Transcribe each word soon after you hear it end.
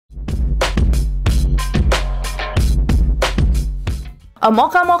A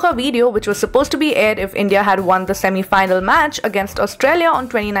Mauka Mauka video, which was supposed to be aired if India had won the semi-final match against Australia on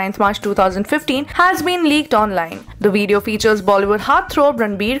 29th March 2015, has been leaked online. The video features Bollywood heartthrob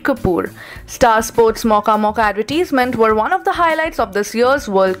Ranbir Kapoor. Star Sports' Mauka Mauka advertisement were one of the highlights of this year's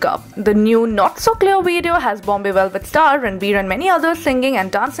World Cup. The new not-so-clear video has Bombay Velvet star Ranbir and many others singing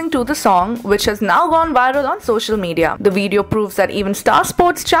and dancing to the song, which has now gone viral on social media. The video proves that even Star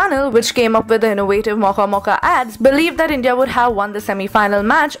Sports channel, which came up with the innovative Mauka Mauka ads, believed that India would have won the semi-final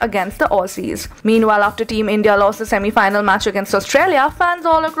match against the Aussies. Meanwhile, after Team India lost the semi-final match against Australia, fans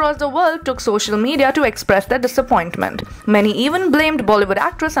all across the world took social media to express their disappointment. Many even blamed Bollywood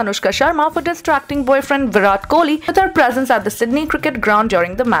actress Anushka Sharma for distracting boyfriend Virat Kohli with her presence at the Sydney cricket ground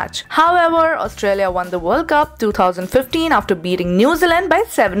during the match. However, Australia won the World Cup 2015 after beating New Zealand by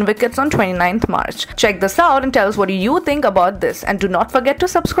 7 wickets on 29th March. Check this out and tell us what you think about this, and do not forget to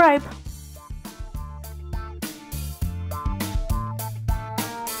subscribe.